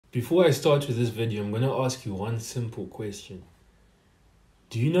Before I start with this video, I'm going to ask you one simple question.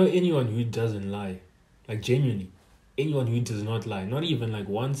 Do you know anyone who doesn't lie? Like genuinely, anyone who does not lie. Not even like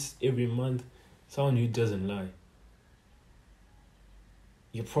once every month, someone who doesn't lie.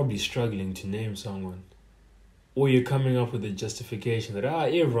 You're probably struggling to name someone. Or you're coming up with a justification that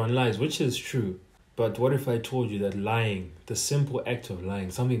everyone lies, which is true. But what if I told you that lying, the simple act of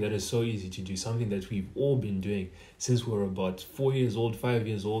lying, something that is so easy to do, something that we've all been doing since we were about 4 years old, 5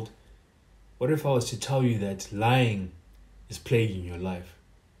 years old, what if I was to tell you that lying is plaguing your life?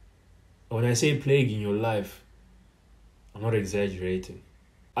 And when I say plaguing your life, I'm not exaggerating.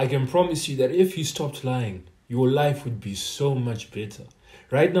 I can promise you that if you stopped lying, your life would be so much better.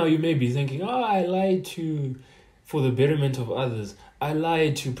 Right now you may be thinking, I lied for the betterment of others. I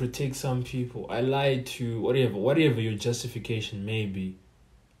lied to protect some people. I lied to whatever your justification may be.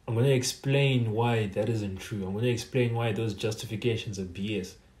 I'm going to explain why that isn't true. I'm going to explain why those justifications are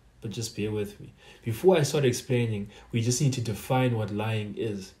BS. But just bear with me. Before I start explaining, we just need to define what lying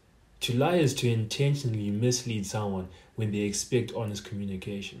is. To lie is to intentionally mislead someone when they expect honest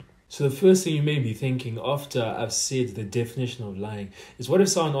communication. So the first thing you may be thinking after I've said the definition of lying is, what if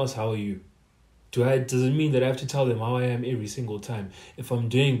someone asks, how are you? Does it mean that I have to tell them how I am every single time?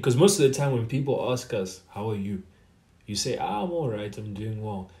 Because most of the time when people ask us, how are you? You say, I'm all right, I'm doing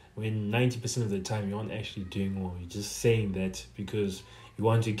well. When 90% of the time you aren't actually doing well. You're just saying that because you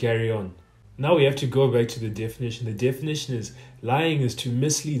want to carry on. Now we have to go back to the definition. The definition is, lying is to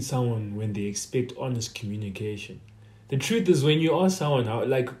mislead someone when they expect honest communication. The truth is, when you ask someone how,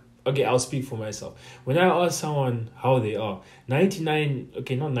 I'll speak for myself. When I ask someone how they are,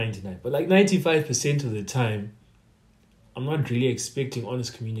 95% of the time, I'm not really expecting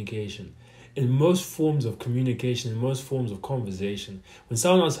honest communication. In most forms of communication, in most forms of conversation, when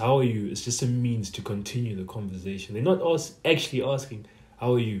someone asks, how are you, it's just a means to continue the conversation. They're not actually asking,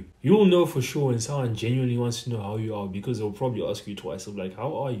 how are you? You will know for sure when someone genuinely wants to know how you are, because they'll probably ask you twice. They'll be like,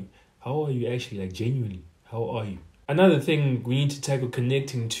 how are you? How are you actually? Like, genuinely, how are you? Another thing we need to tackle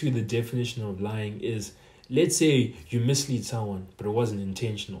connecting to the definition of lying is, let's say you mislead someone, but it wasn't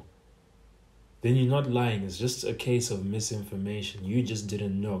intentional. Then you're not lying. It's just a case of misinformation. You just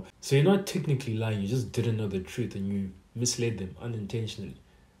didn't know. So you're not technically lying. You just didn't know the truth and you misled them unintentionally.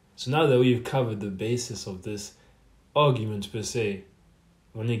 So now that we've covered the basis of this argument per se,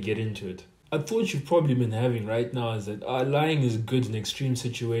 I want to get into it. A thought you've probably been having right now is that lying is good in extreme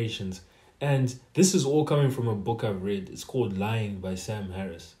situations. And this is all coming from a book I've read. It's called Lying by Sam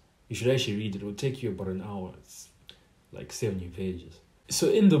Harris. You should actually read it. It will take you about an hour. It's like 70 pages. So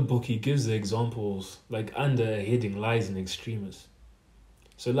in the book, he gives the examples like under a heading, lies and extremis.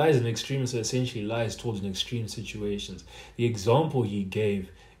 So lies and extremis are essentially lies told in extreme situations. The example he gave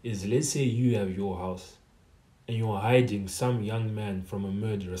is, let's say you have your house and you're hiding some young man from a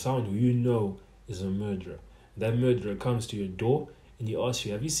murderer, someone who you know is a murderer. That murderer comes to your door and he asks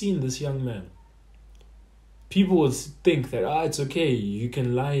you, have you seen this young man? People will think that, it's okay. You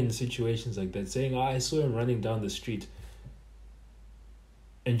can lie in situations like that, saying, I saw him running down the street.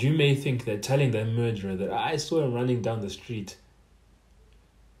 And you may think that telling that murderer that I saw him running down the street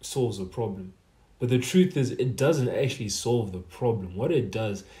solves the problem. But the truth is, it doesn't actually solve the problem. What it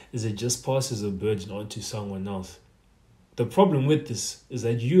does is it just passes a burden on to someone else. The problem with this is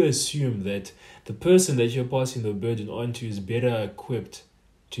that you assume that the person that you're passing the burden on to is better equipped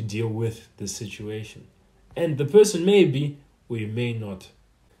to deal with the situation. And the person may be, or you may not.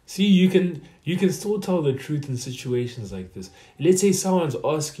 See, you can still tell the truth in situations like this. Let's say someone's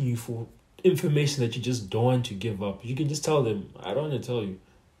asking you for information that you just don't want to give up. You can just tell them, I don't want to tell you.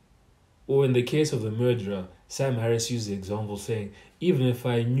 Or in the case of the murderer, Sam Harris used the example saying, even if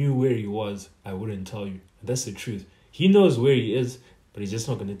I knew where he was, I wouldn't tell you. And that's the truth. He knows where he is, but he's just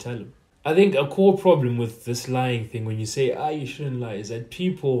not going to tell him. I think a core problem with this lying thing, when you say, you shouldn't lie, is that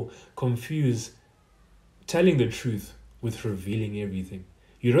people confuse telling the truth with revealing everything.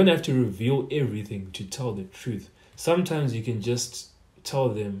 You don't have to reveal everything to tell the truth. Sometimes you can just tell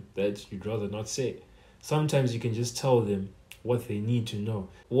them that you'd rather not say. Sometimes you can just tell them what they need to know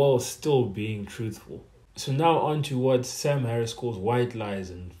while still being truthful. So now on to what Sam Harris calls white lies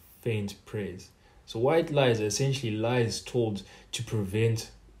and faint praise. So white lies are essentially lies told to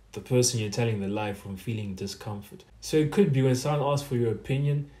prevent the person you're telling the lie from feeling discomfort. So it could be when someone asks for your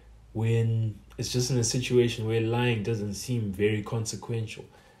opinion, when it's just in a situation where lying doesn't seem very consequential.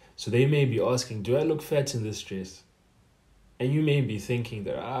 So they may be asking, do I look fat in this dress? And you may be thinking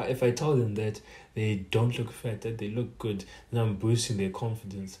that, if I tell them that they don't look fat, that they look good, then I'm boosting their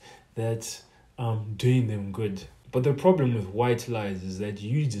confidence, that I'm doing them good. But the problem with white lies is that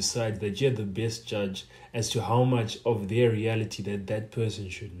you decide that you're the best judge as to how much of their reality that person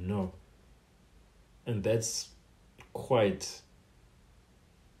should know. And that's quite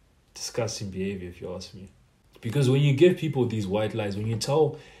disgusting behavior, if you ask me. Because when you give people these white lies, when you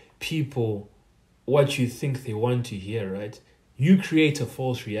tell people what you think they want to hear, right, you create a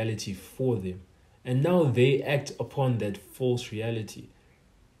false reality for them. And now they act upon that false reality.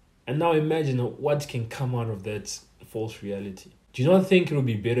 And now imagine what can come out of that false reality. Do you not think it would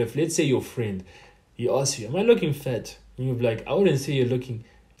be better if, let's say your friend, he asks you, am I looking fat? And you're like, I wouldn't say you're looking,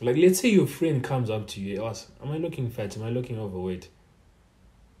 like, let's say your friend comes up to you, he asks, am I looking fat? Am I looking overweight?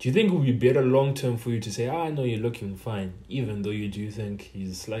 Do you think it would be better long term for you to say, no, you're looking fine, even though you do think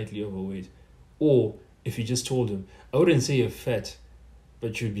he's slightly overweight? Or if you just told him, I wouldn't say you're fat,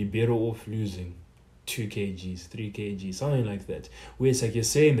 but you'd be better off losing 2 kgs, 3 kgs, something like that. Where it's like you're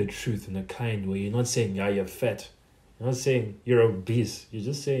saying the truth in a kind way. You're not saying, you're fat. You're not saying you're obese. You're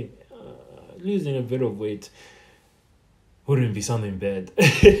just saying losing a bit of weight wouldn't be something bad.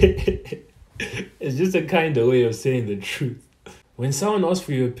 It's just a kind of way of saying the truth. When someone asks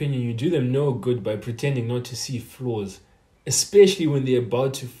for your opinion, you do them no good by pretending not to see flaws, especially when they're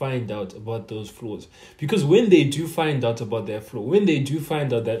about to find out about those flaws. Because when they do find out about their flaw, when they do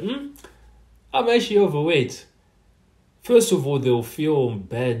find out that, I'm actually overweight, first of all, they'll feel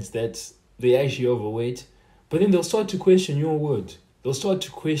bad that they're actually overweight, but then they'll start to question your word. They'll start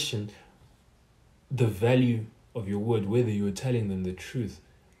to question the value of your word, whether you're telling them the truth.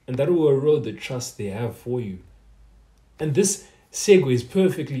 And that will erode the trust they have for you. And this segues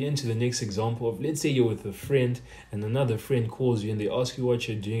perfectly into the next example of, let's say you're with a friend and another friend calls you and they ask you what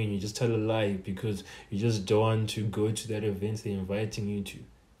you're doing and you just tell a lie because you just don't want to go to that event they're inviting you to.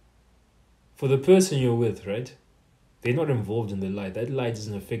 For the person you're with, right? They're not involved in the lie. That lie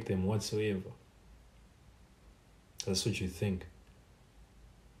doesn't affect them whatsoever. That's what you think.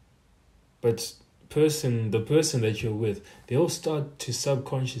 But the person that you're with, they'll start to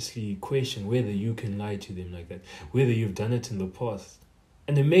subconsciously question whether you can lie to them like that, whether you've done it in the past.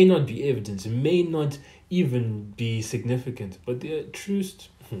 And it may not be evidence, it may not even be significant, but their trust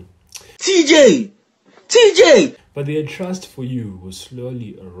TJ! But their trust for you will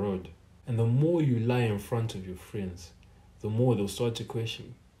slowly erode. And the more you lie in front of your friends, the more they'll start to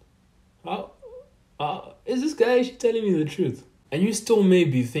question, is this guy actually telling me the truth? And you still may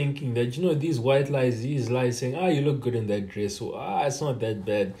be thinking that, these white lies, these lies saying, you look good in that dress, or it's not that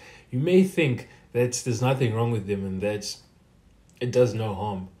bad. You may think that there's nothing wrong with them and that it does no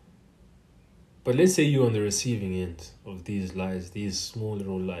harm. But let's say you're on the receiving end of these lies, these small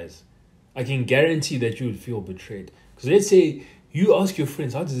little lies. I can guarantee that you would feel betrayed. Because let's say you ask your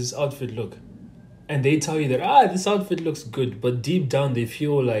friends, how does this outfit look? And they tell you that, this outfit looks good, but deep down they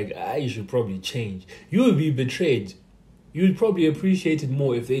feel like, you should probably change. You would be betrayed. You would probably appreciate it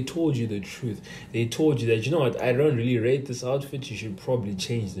more if they told you the truth. They told you that, you know what, I don't really rate this outfit, you should probably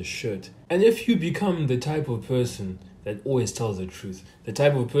change the shirt. And if you become the type of person that always tells the truth, the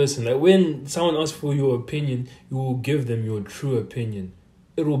type of person that when someone asks for your opinion, you will give them your true opinion,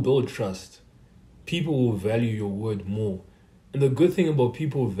 it will build trust. People will value your word more. And the good thing about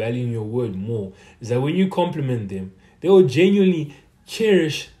people valuing your word more is that when you compliment them, they will genuinely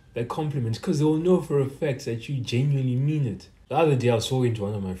cherish that compliment because they will know for a fact that you genuinely mean it. The other day I was talking to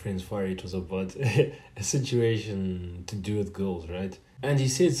one of my friends, Fari. It was about a situation to do with girls, right? And he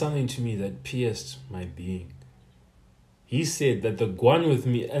said something to me that pierced my being. He said that the guan with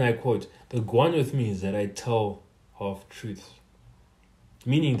me, and I quote, the guan with me is that I tell half truths.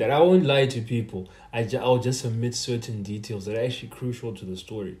 Meaning that I won't lie to people. I'll just omit certain details that are actually crucial to the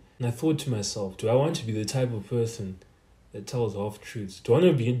story. And I thought to myself, do I want to be the type of person that tells half-truths? Do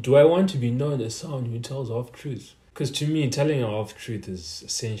I want to be known as someone who tells half-truths? Because to me, telling a half-truth is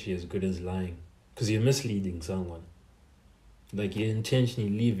essentially as good as lying. Because you're misleading someone. Like you're intentionally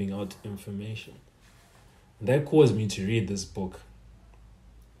leaving out information. And that caused me to read this book,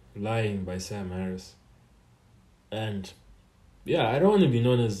 Lying by Sam Harris. And yeah, I don't want to be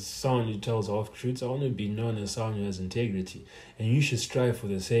known as someone who tells half-truths. I want to be known as someone who has integrity. And you should strive for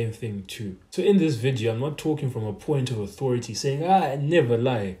the same thing too. So in this video, I'm not talking from a point of authority saying, I never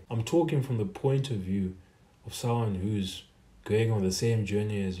lie. I'm talking from the point of view of someone who's going on the same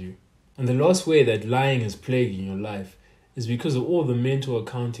journey as you. And the last way that lying is plaguing your life is because of all the mental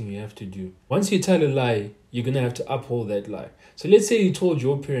accounting you have to do. Once you tell a lie, you're going to have to uphold that lie. So let's say you told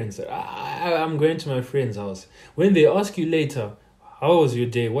your parents that I'm going to my friend's house. When they ask you later, how was your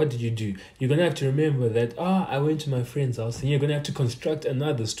day? What did you do? You're going to have to remember that, I went to my friend's house. And you're going to have to construct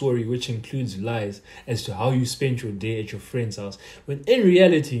another story which includes lies as to how you spent your day at your friend's house. When in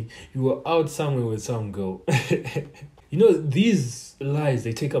reality, you were out somewhere with some girl. These lies,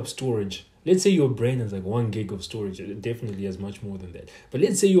 they take up storage. Let's say your brain has like 1 gig of storage. It definitely has much more than that. But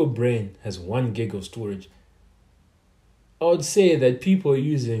let's say your brain has 1 gig of storage. I would say that people are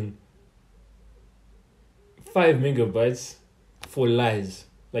using 5 megabytes for lies,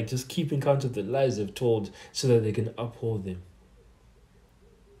 like just keeping count of the lies they've told so that they can uphold them.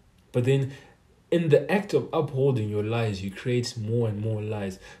 But then in the act of upholding your lies, you create more and more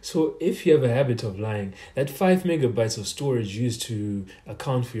lies. So if you have a habit of lying, that 5 megabytes of storage used to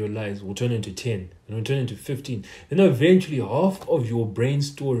account for your lies will turn into 10 and will turn into 15. Then eventually half of your brain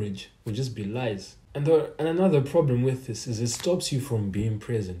storage will just be lies. And another problem with this is it stops you from being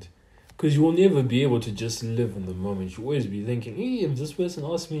present. Because you will never be able to just live in the moment. You always be thinking, hey, if this person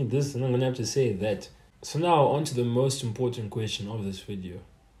asks me this, then I'm going to have to say that. So now on to the most important question of this video.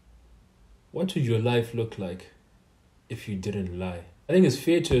 What would your life look like if you didn't lie? I think it's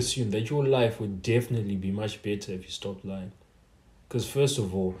fair to assume that your life would definitely be much better if you stopped lying. Because first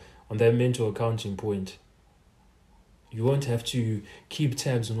of all, on that mental accounting point, you won't have to keep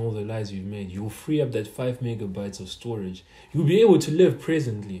tabs on all the lies you've made. You'll free up that 5 megabytes of storage. You'll be able to live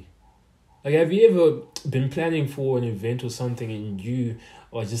presently. Like, have you ever been planning for an event or something and you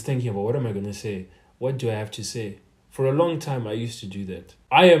are just thinking about, what am I going to say? What do I have to say? For a long time, I used to do that.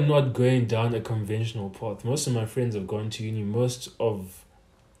 I am not going down a conventional path. Most of my friends have gone to uni. Most of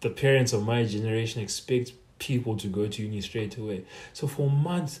the parents of my generation expect people to go to uni straight away. So for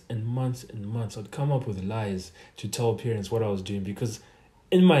months and months and months, I'd come up with lies to tell parents what I was doing, because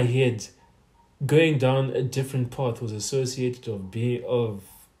in my head, going down a different path was associated with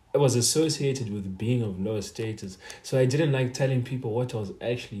being of lower status. So I didn't like telling people what I was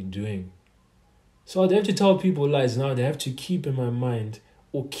actually doing. So I'd have to tell people lies. Now I'd have to keep in my mind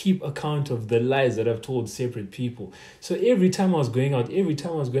or keep account of the lies that I've told separate people. So every time I was going out, every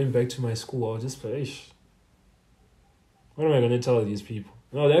time I was going back to my school, I was just like, what am I going to tell these people?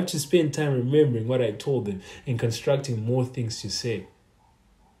 Now I'd have to spend time remembering what I told them and constructing more things to say.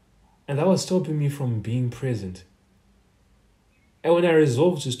 And that was stopping me from being present. And when I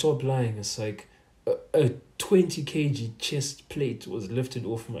resolved to stop lying, it's like a 20 kg chest plate was lifted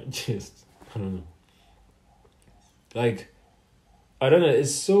off my chest. I don't know.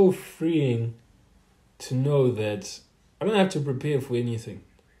 It's so freeing to know that I don't have to prepare for anything.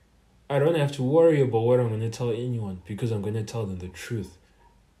 I don't have to worry about what I'm going to tell anyone, because I'm going to tell them the truth.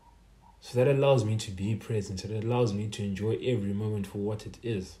 So that allows me to be present. It allows me to enjoy every moment for what it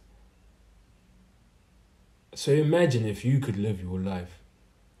is. So imagine if you could live your life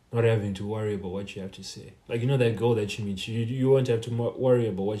not having to worry about what you have to say. Like, that girl that you meet, you won't have to worry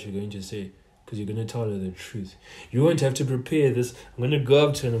about what you're going to say, because you're going to tell her the truth. You won't have to prepare this. I'm going to go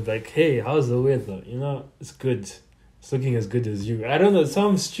up to her and be like, hey, how's the weather? It's good. It's looking as good as you. I don't know,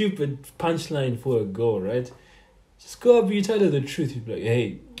 some stupid punchline for a girl, right? Just go up, you tell her the truth. You'd be like,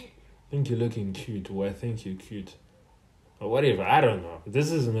 hey, I think you're looking cute, or I think you're cute. Or whatever, I don't know.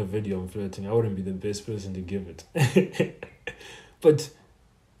 This isn't a video on flirting. I wouldn't be the best person to give it. But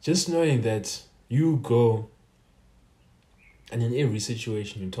just knowing that you go and in every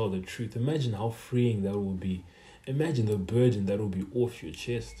situation you tell the truth, imagine how freeing that will be. Imagine the burden that will be off your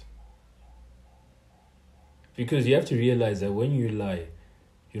chest. Because you have to realize that when you lie,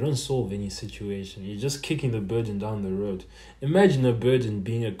 you don't solve any situation. You're just kicking the burden down the road. Imagine a burden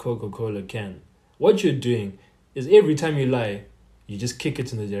being a Coca-Cola can. What you're doing is every time you lie, you just kick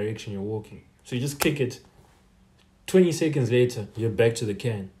it in the direction you're walking. So you just kick it. 20 seconds later, you're back to the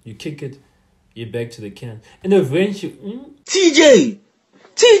can. You kick it, you're back to the can. And eventually... TJ!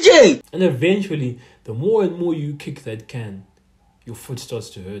 And eventually, the more and more you kick that can, your foot starts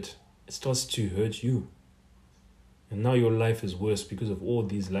to hurt. It starts to hurt you. And now your life is worse because of all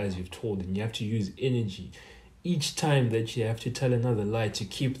these lies you've told. And you have to use energy each time that you have to tell another lie to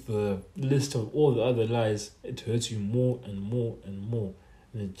keep the list of all the other lies. It hurts you more and more and more.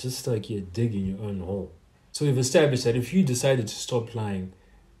 And it's just like you're digging your own hole. So we've established that if you decided to stop lying,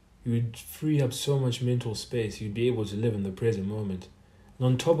 you would free up so much mental space. You'd be able to live in the present moment. And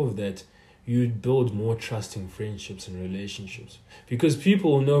on top of that, you'd build more trusting friendships and relationships. Because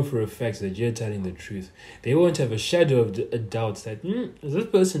people will know for a fact that you're telling the truth. They won't have a shadow of a doubt that, is this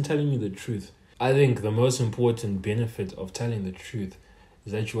person telling me the truth? I think the most important benefit of telling the truth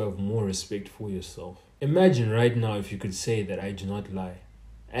is that you have more respect for yourself. Imagine right now if you could say that I do not lie.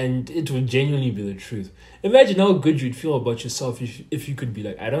 And it would genuinely be the truth. Imagine how good you'd feel about yourself if you could be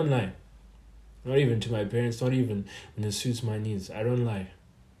like, I don't lie. Not even to my parents, not even when it suits my needs. I don't lie.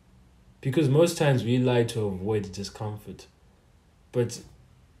 Because most times we lie to avoid discomfort. But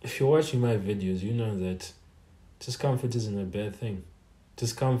if you're watching my videos, you know that discomfort isn't a bad thing.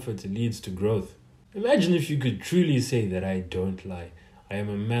 Discomfort leads to growth. Imagine if you could truly say that I don't lie. I am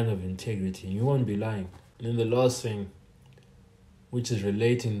a man of integrity, and you won't be lying. And then the last thing, which is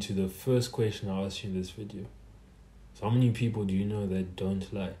relating to the first question I asked you in this video. So how many people do you know that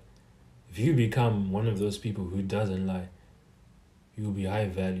don't lie? If you become one of those people who doesn't lie, you will be high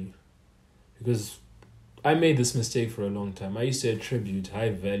value. Because I made this mistake for a long time. I used to attribute high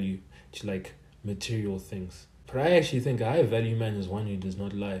value to like material things. But I actually think a high value man is one who does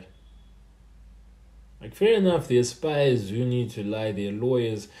not lie. Like, fair enough, there are spies who need to lie, there are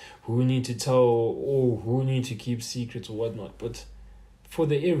lawyers who need to tell, or who need to keep secrets or whatnot. But for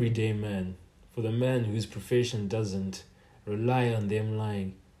the everyday man, for the man whose profession doesn't rely on them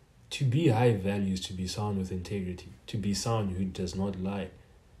lying, to be high value is to be sound with integrity, to be sound who does not lie.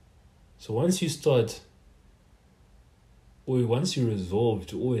 So once you resolve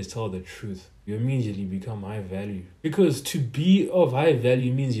to always tell the truth, you immediately become high value. Because to be of high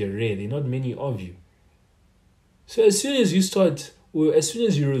value means you're rare. There are not many of you. So as soon as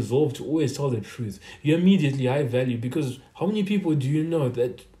you resolve to always tell the truth, you're immediately high value. Because how many people do you know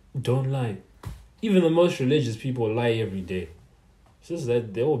that don't lie? Even the most religious people lie every day. It's just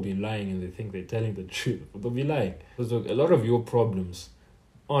that they will be lying and they think they're telling the truth, but they'll be lying. Because look, a lot of your problems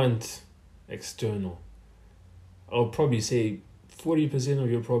aren't external. I'll probably say 40% of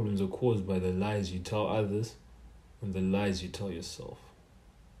your problems are caused by the lies you tell others and the lies you tell yourself.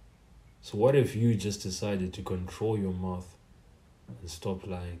 So what if you just decided to control your mouth and stop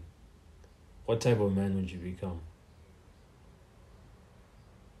lying? What type of man would you become?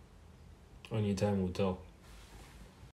 Only time will tell.